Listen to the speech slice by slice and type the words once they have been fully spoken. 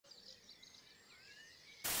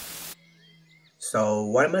So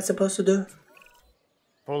what am I supposed to do?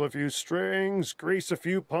 Pull a few strings, grease a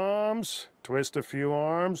few palms, twist a few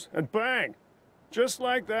arms, and bang! Just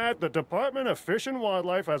like that, the Department of Fish and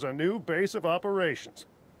Wildlife has a new base of operations.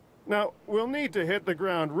 Now, we'll need to hit the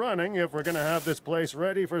ground running if we're gonna have this place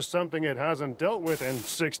ready for something it hasn't dealt with in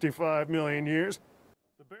 65 million years.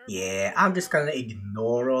 Yeah, I'm just gonna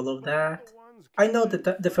ignore all of that. I know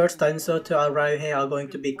that the first dinosaur to arrive here are going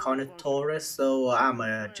to be Carnotaurus, so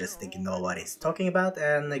I'ma just ignore what he's talking about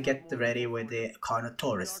and get ready with the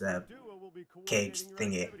Carnotaurus cage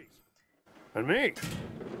thingy. And me?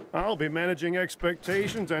 I'll be managing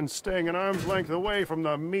expectations and staying an arm's length away from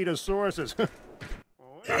the Metosauruses.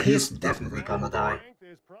 Yeah, he's definitely gonna die.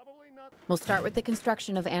 We'll start with the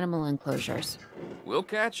construction of animal enclosures. We'll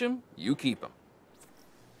catch him, you keep him.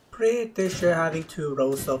 Pretty sure having 2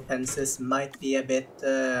 rows of fences might be a bit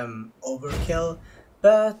overkill,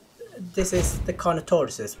 but this is the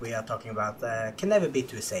Carnotauruses we are talking about, can never be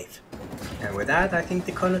too safe. And with that, I think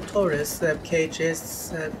the Carnotaurus cage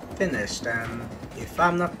is finished, and if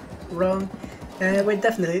I'm not wrong, we're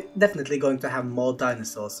definitely going to have more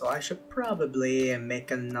dinosaurs, so I should probably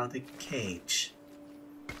make another cage.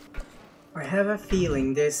 I have a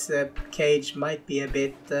feeling this cage might be a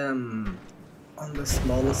bit on the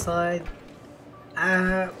smaller side.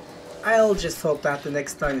 I'll just hope that the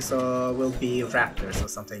next dinosaur will be raptors or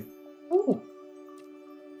something. Ooh.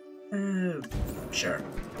 Sure.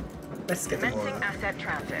 Let's get them all. Asset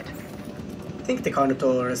transit. I think the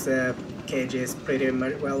Carnotaurus cage is pretty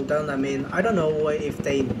well done. I mean, I don't know if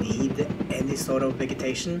they need any sort of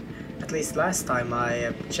vegetation. At least last time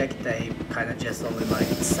I checked, they kind of just only like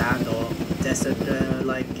sand or desert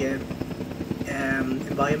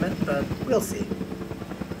environment, but we'll see.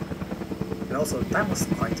 And also, that was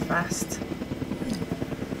quite fast.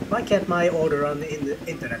 Why can't my order on the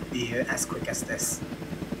internet be as quick as this?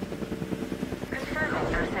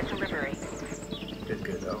 Confirming asset delivery.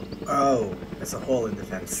 Good though. Oh, there's a hole in the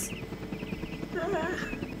fence.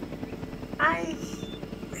 I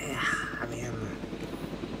mean,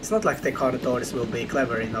 it's not like the Carnotaurus will be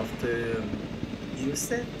clever enough to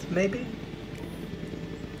use it, maybe?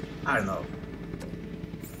 I don't know.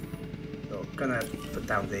 So, gonna put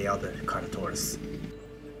down the other Carnotaurus.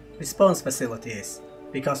 Response facilities.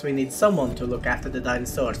 Because we need someone to look after the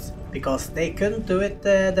dinosaurs. Because they couldn't do it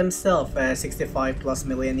themselves 65 plus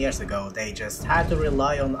million years ago. They just had to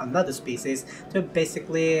rely on another species to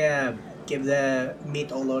basically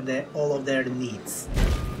meet all of their needs.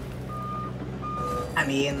 I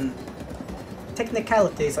mean,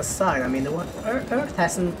 technicalities aside, I mean, Earth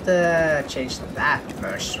hasn't changed that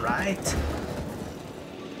much, right?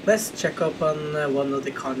 Let's check up on one of the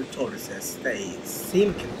Carnotauruses. They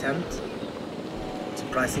seem content.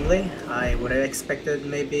 Surprisingly, I would have expected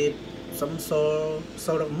maybe some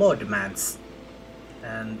sort of more demands.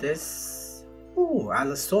 And this... Ooh,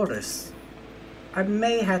 Allosaurus. I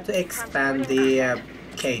may have to expand the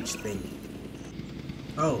cage thing.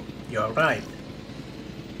 Oh, you're right.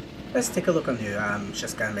 Let's take a look on you. I'm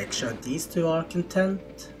just gonna make sure these two are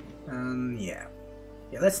content. Yeah,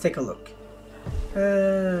 let's take a look.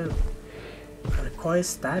 Requires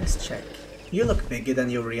status check. You look bigger than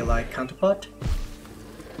your real-life counterpart.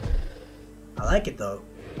 I like it though.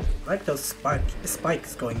 I like those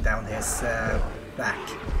spikes going down his back.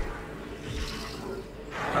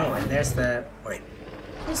 Oh, and there's the... Wait,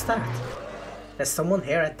 who's that? There's someone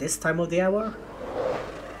here at this time of the hour?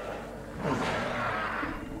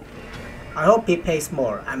 I hope he pays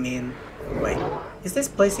more. I mean, wait, is this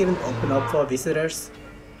place even open up for visitors?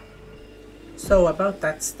 So about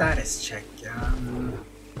that status check,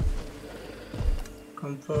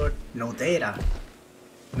 comfort, no data.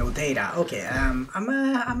 No data. Okay, I'm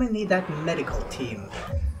gonna need that medical team.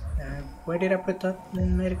 Where did I put that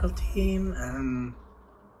medical team?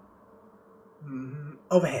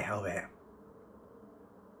 Over here.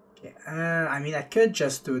 Okay, I mean, I could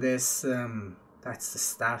just do this. That's the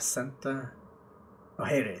staff center. Oh,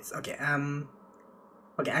 here it is. Okay,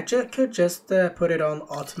 okay, I could just put it on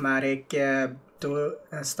automatic do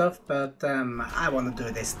stuff, but I want to do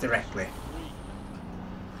this directly.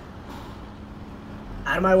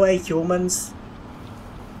 Out of my way, humans.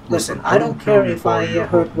 Listen, I don't care if I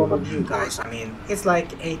hurt one of you guys. I mean, it's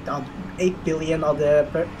like 8 billion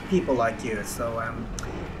other people like you, so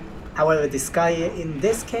however, this guy in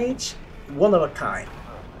this cage, one of a kind.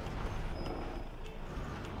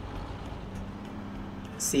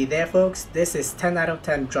 See there, folks, this is 10 out of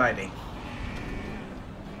 10 driving.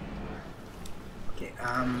 Okay,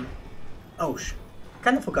 oh,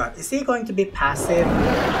 kind of forgot. Is he going to be passive?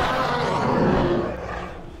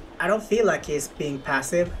 I don't feel like he's being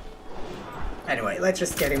passive. Anyway, let's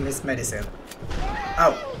just get him his medicine.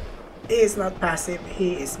 Oh, he is not passive.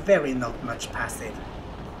 He is very not much passive.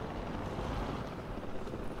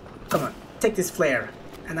 Come on, take this flare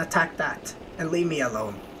and attack that and leave me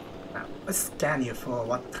alone. Now, let's scan you for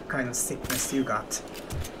what kind of sickness you got.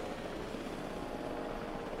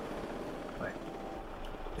 Wait,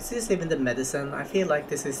 is this even the medicine? I feel like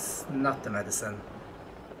this is not the medicine.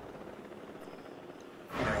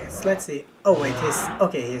 Anyways, let's see. Oh wait,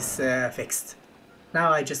 he's fixed.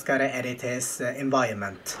 Now I just gotta edit his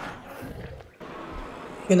environment.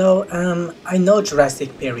 You know, I know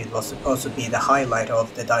Jurassic period was supposed to be the highlight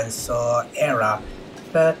of the dinosaur era,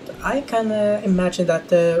 but I kinda imagine that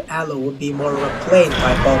the Allo would be more of a plain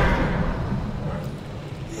type of...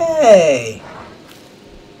 Hey!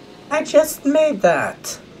 I just made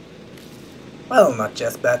that! Well, not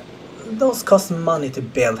just, but those cost money to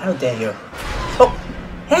build, how dare you? Oh!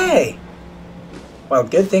 Hey! Well,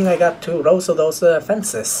 good thing I got 2 rows of those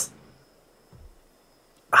fences.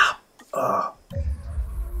 Ah! Oh.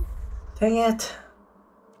 Dang it.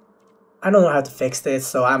 I don't know how to fix this,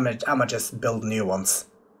 so I'ma just build new ones.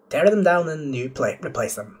 Tear them down and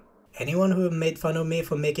replace them. Anyone who made fun of me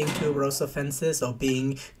for making 2 rows of fences or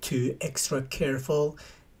being too extra careful,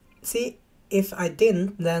 see, if I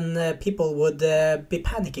didn't, then people would be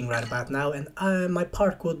panicking right about now and my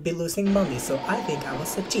park would be losing money, so I think I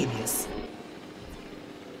was a genius.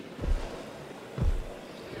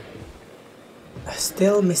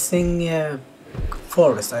 Still missing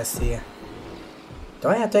forest, I see. Do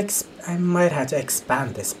I have to I might have to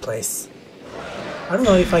expand this place. I don't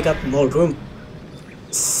know if I got more room.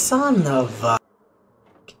 Son of a...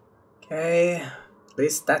 Okay, at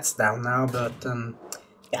least that's down now, but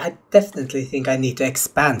yeah, I definitely think I need to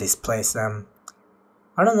expand this place. I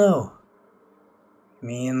don't know. I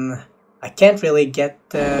mean, I can't really get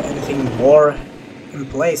anything more in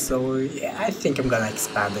place, so yeah, I think I'm gonna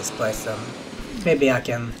expand this place. Maybe I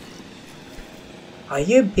can... Are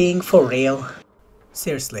you being for real?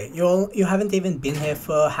 Seriously, you haven't even been here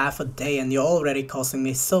for half a day and you're already causing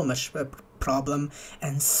me so much problem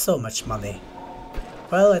and so much money.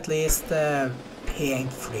 Well, at least he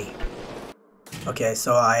ain't free. Okay,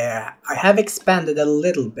 so I have expanded a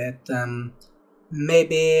little bit,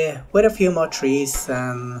 maybe with a few more trees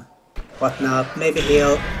and whatnot, maybe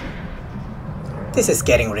he'll... This is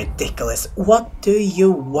getting ridiculous. What do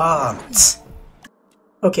you want?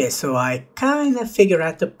 Okay, so I kinda figured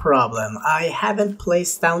out the problem. I haven't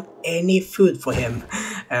placed down any food for him.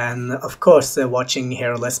 And of course, watching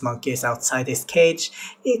hairless monkeys outside his cage,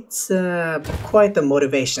 it's quite a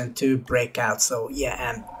motivation to break out. So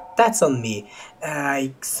yeah, that's on me.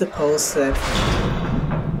 I suppose... Well,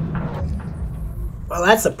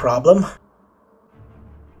 that's a problem.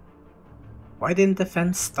 Why didn't the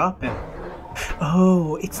fence stop him?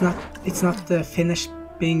 Oh, it's not finished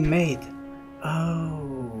being made. Oh.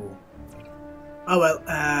 Oh well,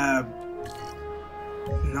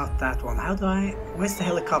 not that one. How do I... Where's the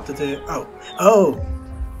helicopter to... Oh. Oh!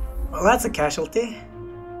 Well, that's a casualty.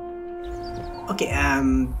 Okay,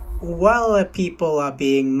 while people are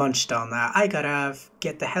being munched on, I gotta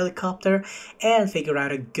get the helicopter and figure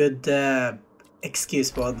out a good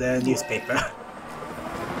excuse for the newspaper.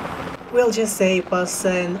 We'll just say it was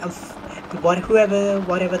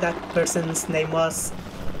whatever that person's name was.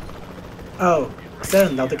 Oh, is there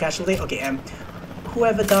another casualty? Okay,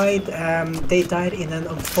 whoever died, they died in an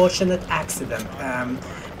unfortunate accident.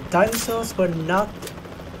 Dinosaurs were not...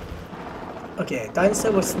 Okay,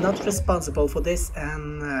 dinosaur was not responsible for this,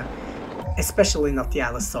 and especially not the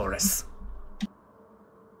Allosaurus.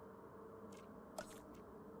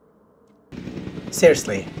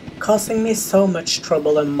 Seriously, causing me so much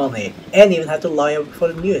trouble and money, and even have to lie up for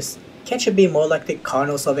the news. Can't you be more like the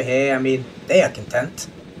Carnos over here? I mean, they are content.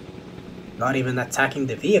 Not even attacking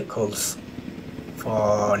the vehicles.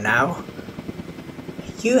 For now.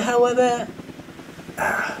 You, however...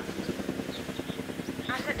 Asset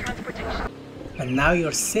transportation. And now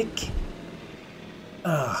you're sick?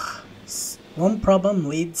 Ugh. One problem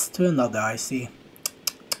leads to another, I see.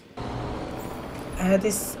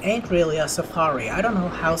 This ain't really a safari. I don't know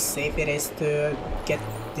how safe it is to get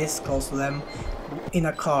this close to them in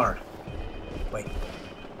a car. Wait.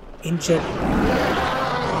 Injured...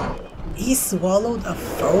 He swallowed a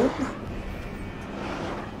phone?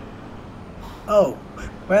 Oh,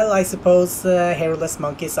 well, I suppose hairless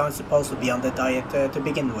monkeys aren't supposed to be on the diet to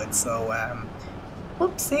begin with, so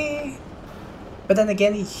whoopsie. But then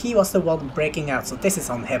again, he was the one breaking out, so this is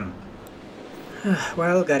on him.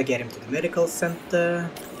 Well, gotta get him to the medical center.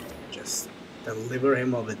 Just deliver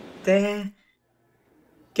him over there.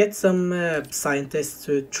 Get some scientists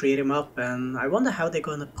to treat him up, and I wonder how they're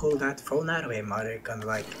gonna pull that phone out of him. Are they gonna,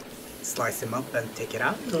 like, slice him up and take it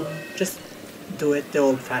out, or just do it the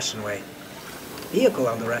old-fashioned way? Vehicle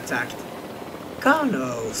under attack.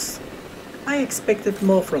 Carnos! I expected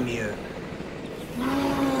more from you.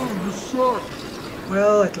 You suck.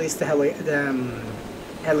 Well, at least the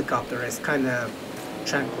helicopter is kind of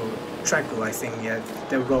tranquilizing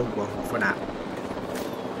the rogue one for now.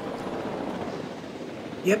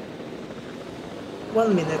 Yep.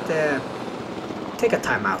 1 minute, take a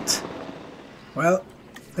timeout. Well,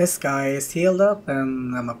 this guy is healed up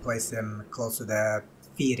and I'm gonna place him close to the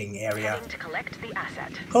feeding area. Heading to collect the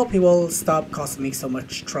asset. Hope he will stop causing me so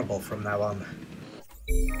much trouble from now on.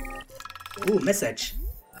 Ooh, message.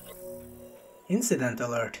 Incident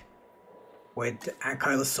alert. With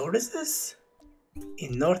ankylosauruses?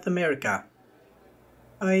 In North America.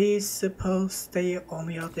 I suppose they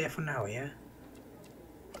only out there for now, yeah?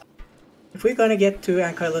 If we're gonna get to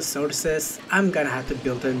ankylosauruses, I'm gonna have to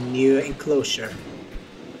build a new enclosure.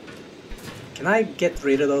 Can I get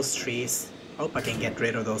rid of those trees? Hope I can get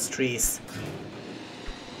rid of those trees.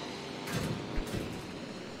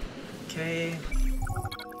 Okay.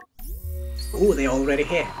 Ooh, they're already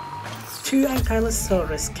here. 2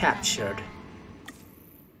 ankylosaurus captured.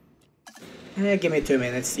 Give me 2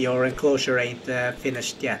 minutes, your enclosure ain't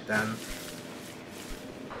finished yet then.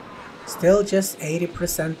 Still just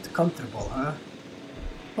 80% comfortable, huh?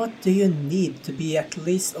 What do you need to be at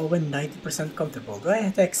least over 90% comfortable? Do I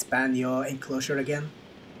have to expand your enclosure again?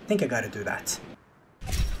 I think I gotta do that.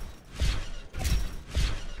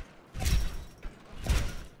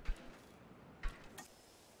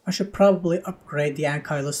 I should probably upgrade the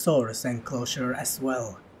Ankylosaurus enclosure as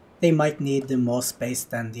well. They might need more space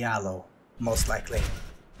than the Allo, most likely.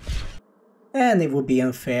 And it would be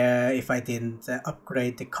unfair if I didn't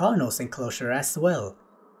upgrade the Carnos enclosure as well.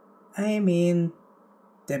 I mean,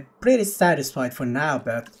 they're pretty satisfied for now,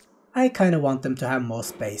 but I kinda want them to have more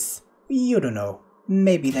space. You don't know,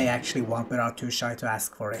 maybe they actually want but are too shy to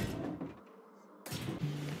ask for it.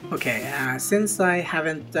 Okay, since I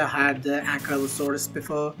haven't had Ankylosaurus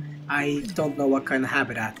before, I don't know what kind of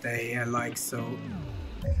habitat they like, so...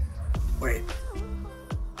 Wait,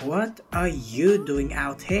 what are you doing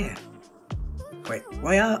out here? Wait,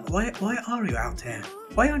 why are you out here?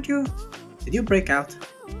 Why aren't you... Did you break out?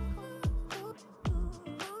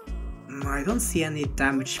 I don't see any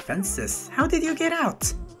damaged fences. How did you get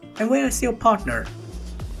out? And where is your partner?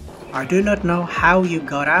 I do not know how you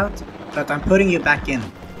got out, but I'm putting you back in.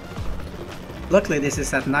 Luckily this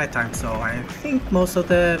is at nighttime, so I think most of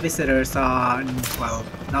the visitors are, well,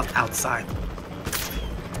 not outside.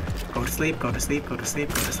 Go to sleep, go to sleep, go to sleep,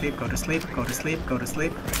 go to sleep, go to sleep, go to sleep, go to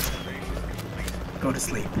sleep. Go to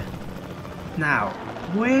sleep. Now,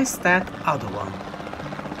 where's that other one?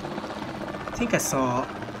 I think I saw...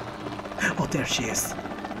 Oh, there she is.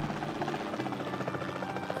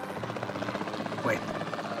 Wait.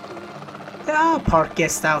 There are park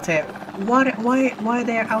guests out here. Why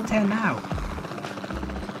they're out here now?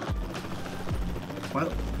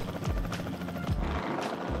 Well...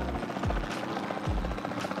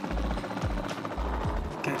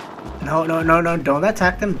 Okay. No, don't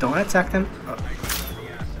attack them, don't attack them. Oh.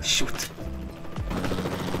 Shoot.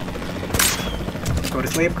 Go to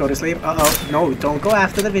sleep, go to sleep. Uh-oh. No, don't go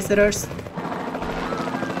after the visitors.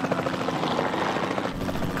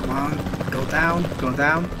 Come on, go down, go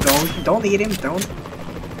down. Don't eat him, don't.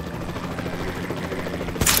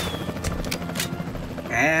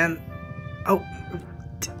 And... Oh.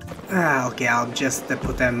 Okay, I'll just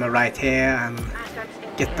put them right here and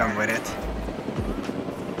get done with it.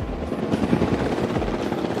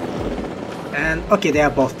 And okay, they are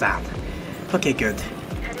both down. Okay, good.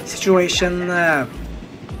 Situation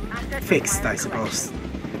fixed, I suppose.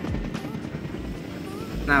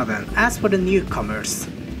 Now then, as for the newcomers,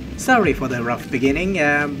 sorry for the rough beginning.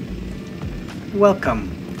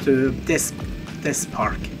 Welcome to this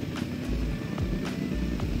park.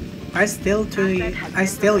 I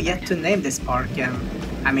still yet to name this park, and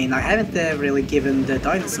I mean I haven't really given the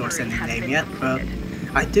dinosaurs any name yet, but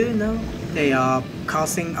I do know they are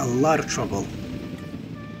causing a lot of trouble.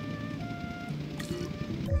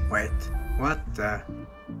 Wait, what the...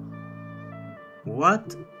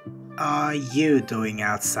 What are you doing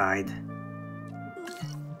outside?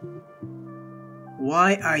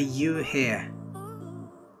 Why are you here?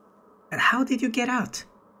 And how did you get out?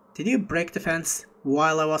 Did you break the fence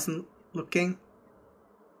while I wasn't looking?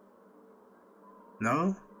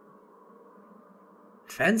 No?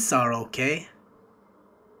 Fence are okay.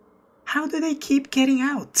 How do they keep getting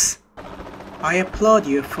out? I applaud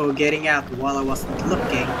you for getting out while I wasn't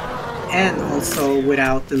looking, and also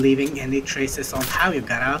without leaving any traces on how you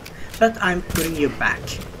got out, but I'm putting you back.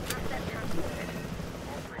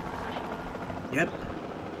 Yep.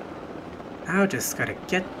 Now just gotta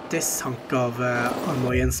get this hunk of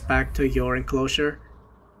annoyance back to your enclosure.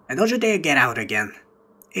 And don't you dare get out again.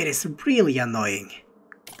 It is really annoying.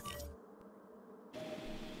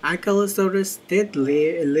 Ankylosaurus did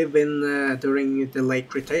live in during the late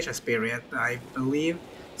Cretaceous period, I believe.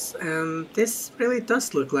 And this really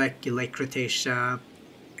does look like a late Cretaceous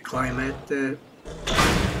climate.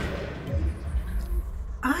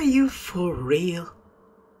 Are you for real?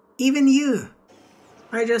 Even you?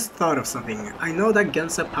 I just thought of something. I know that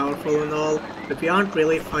guns are powerful and all, but we aren't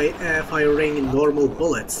really firing normal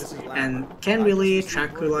bullets. And can really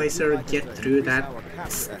tranquilizer get through that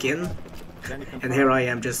skin? And here I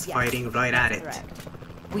am just fighting right at it.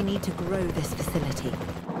 We need to grow this facility,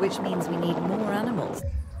 which means we need more animals.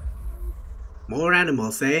 More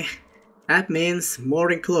animals, eh? That means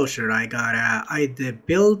more enclosure I gotta either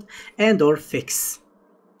build and or fix.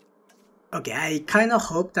 Okay, I kinda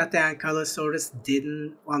hope that the Ankylosaurus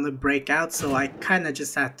didn't wanna break out, so I kinda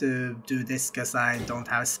just had to do this because I don't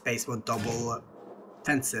have space for double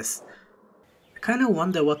fences. I kinda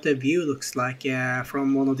wonder what the view looks like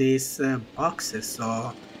from one of these boxes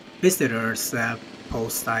or visitors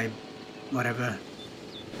post whatever.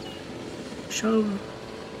 Show.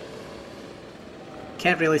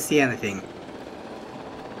 Can't really see anything.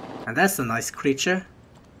 And that's a nice creature.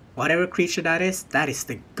 Whatever creature that is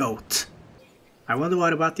the goat. I wonder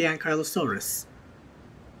what about the Ankylosaurus.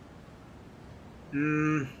 I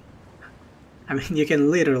mean, you can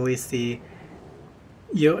literally see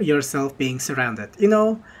yourself being surrounded. You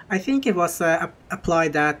know, I think it was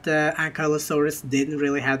applied that Ankylosaurus didn't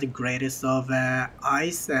really have the greatest of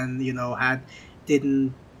eyes and, you know,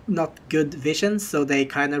 not good vision, so they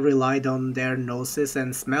kind of relied on their noses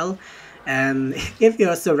and smell. And if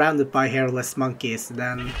you're surrounded by hairless monkeys,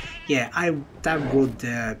 then yeah, that would,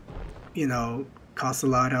 you know, cause a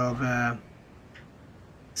lot of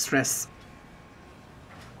stress.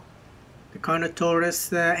 The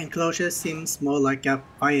Carnotaurus enclosure seems more like a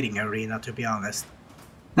fighting arena, to be honest.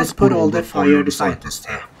 Let's put all the fire scientists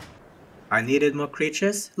here. I needed more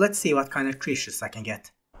creatures. Let's see what kind of creatures I can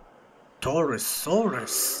get.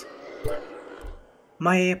 Taurosaurus.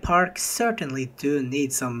 My park certainly do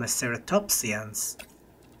need some ceratopsians.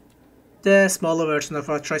 The smaller version of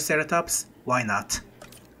a Triceratops? Why not?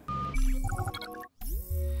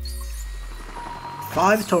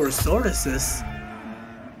 5 Taurosauruses?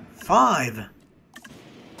 5?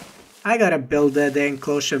 I gotta build the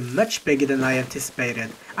enclosure much bigger than I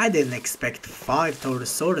anticipated. I didn't expect 5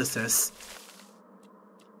 Taurosauruses.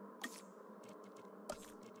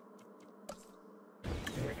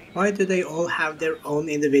 Why do they all have their own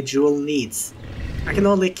individual needs? I can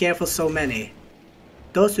only care for so many.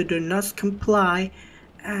 Those who do not comply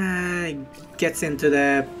gets into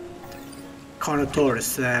the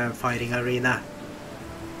Carnotaurus fighting arena.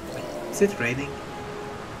 Is it raining?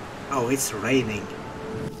 Oh, it's raining.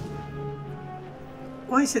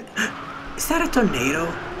 Why is it? Is that a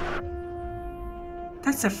tornado?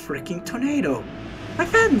 That's a freaking tornado. My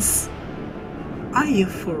fence! Are you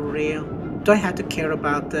for real? Do I have to care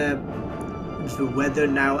about the weather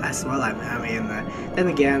now as well? I mean, then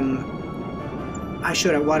again, I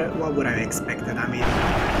should have. What would I have expected? I mean,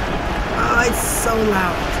 oh, it's so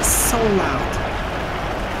loud, so loud.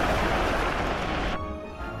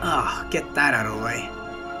 Ah, get that out of the way.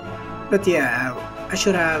 But yeah, I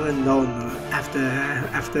should have known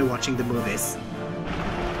after watching the movies.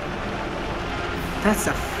 That's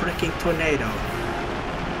a freaking tornado.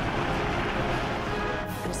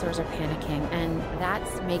 Dinosaurs are panicking, and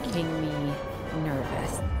that's making me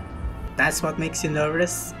nervous. That's what makes you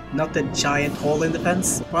nervous? Not the giant hole in the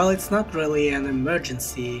fence? Well, it's not really an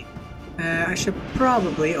emergency. I should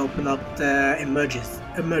probably open up the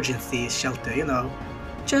emergency shelter, you know.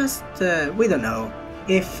 Just, we don't know.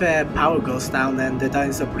 If power goes down and the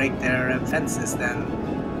dinosaurs break their fences, then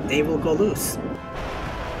they will go loose.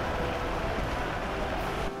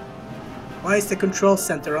 Why is the control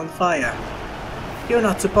center on fire? You're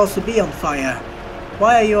not supposed to be on fire.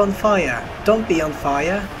 Why are you on fire? Don't be on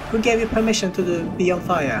fire. Who gave you permission to be on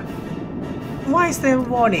fire? Why is there a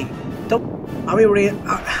warning?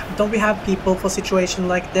 Don't we have people for situations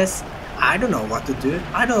like this? I don't know what to do.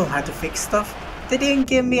 I don't know how to fix stuff. They didn't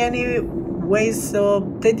give me any ways, so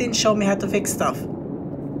they didn't show me how to fix stuff.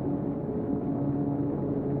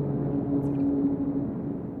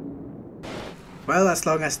 Well, as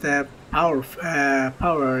long as the power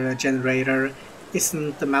generator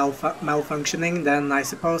isn't malfunctioning, then I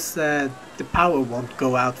suppose the power won't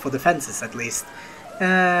go out for the fences at least.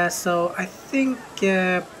 So I think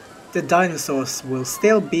the dinosaurs will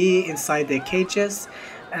still be inside their cages,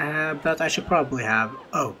 but I should probably have...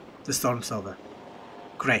 Oh, the storm's over.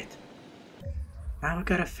 Great. Now I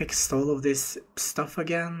gotta fix all of this stuff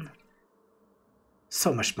again.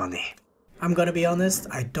 So much money. I'm gonna be honest,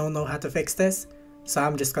 I don't know how to fix this, so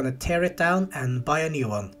I'm just gonna tear it down and buy a new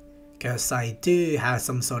one. Because I do have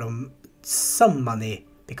some money,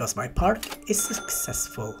 because my park is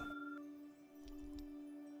successful.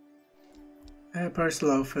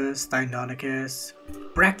 Parasaurolophus, Deinonychus,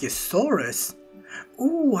 Brachiosaurus.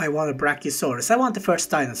 Ooh, I want a Brachiosaurus. I want the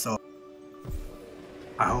first dinosaur.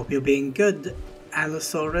 I hope you're being good,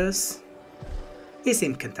 Allosaurus. He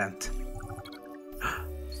seemed content.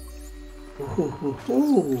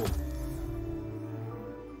 Ooh.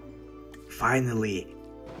 Finally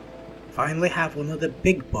have one of the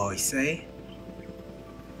big boys, eh?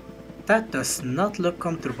 That does not look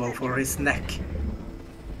comfortable for his neck.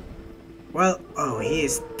 Well, oh, he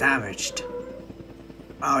is damaged.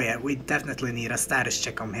 Oh yeah, we definitely need a status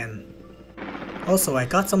check on him. Also, I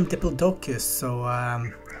got some Diplodocus, so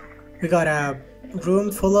we got a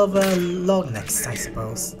room full of long necks, I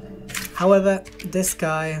suppose. However, this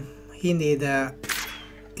guy, he needs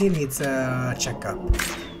a checkup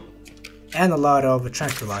and a lot of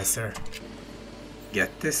tranquilizer.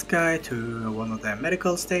 Get this guy to one of the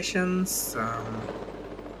medical stations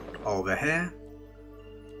over here.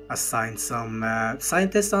 Assign some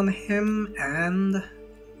scientists on him, and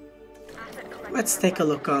let's take a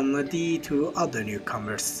look on the two other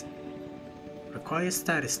newcomers. Require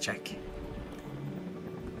status check.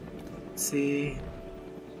 Let's see.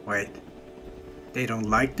 Wait. They don't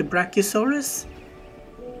like the Brachiosaurus?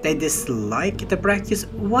 They dislike the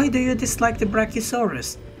Brachiosaurus? Why do you dislike the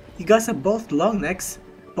Brachiosaurus? You guys are both long necks.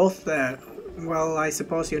 Both, well, I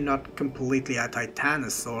suppose you're not completely a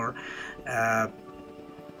Titanosaur.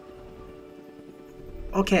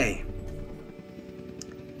 Okay.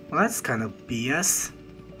 Well, that's kind of BS.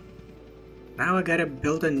 Now I gotta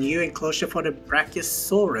build a new enclosure for the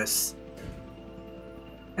Brachiosaurus.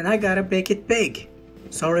 And I gotta make it big.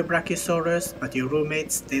 Sorry Brachiosaurus, but your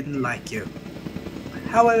roommates didn't like you.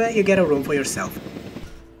 However, you get a room for yourself.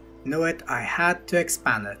 Know it, I had to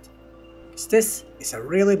expand it. 'Cause this is a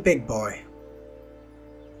really big boy.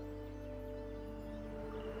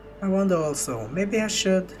 I wonder also, maybe I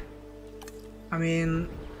should... I mean,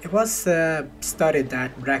 it was studied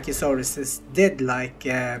that Brachiosauruses did like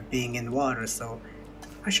being in water, so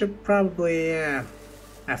I should probably,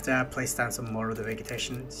 after I place down some more of the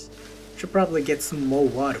vegetation, should probably get some more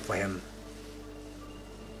water for him.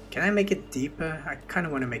 Can I make it deeper? I kind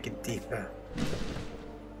of want to make it deeper.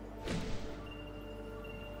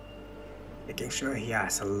 Making sure he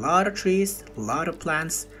has a lot of trees, a lot of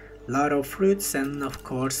plants, a lot of fruits, and of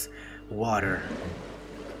course, water.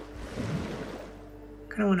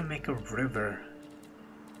 Kind of want to make a river,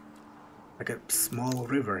 like a small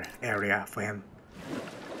river area for him.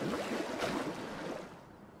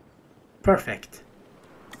 Perfect.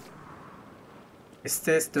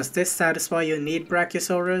 Does this satisfy your need,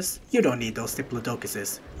 Brachiosaurus? You don't need those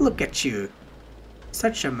Diplodocuses. Look at you.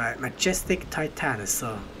 Such a majestic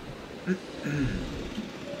Titanosaur.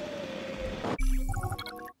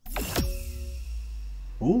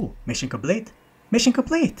 Ooh, mission complete. Mission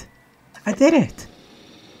complete. I did it.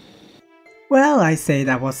 Well, I say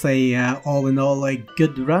that was a all in all a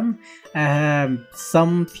good run.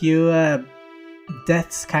 Some few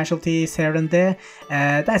deaths, casualties here and there.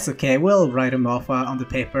 That's okay, we'll write them off on the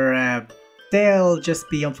paper. They'll just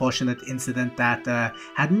be unfortunate incident that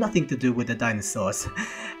had nothing to do with the dinosaurs.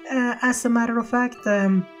 As a matter of fact,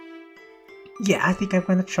 yeah, I think I'm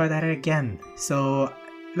gonna try that again. So,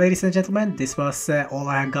 ladies and gentlemen, this was all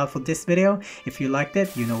I got for this video. If you liked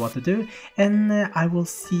it, you know what to do. And I will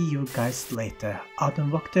see you guys later.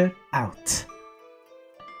 AudunVokter out.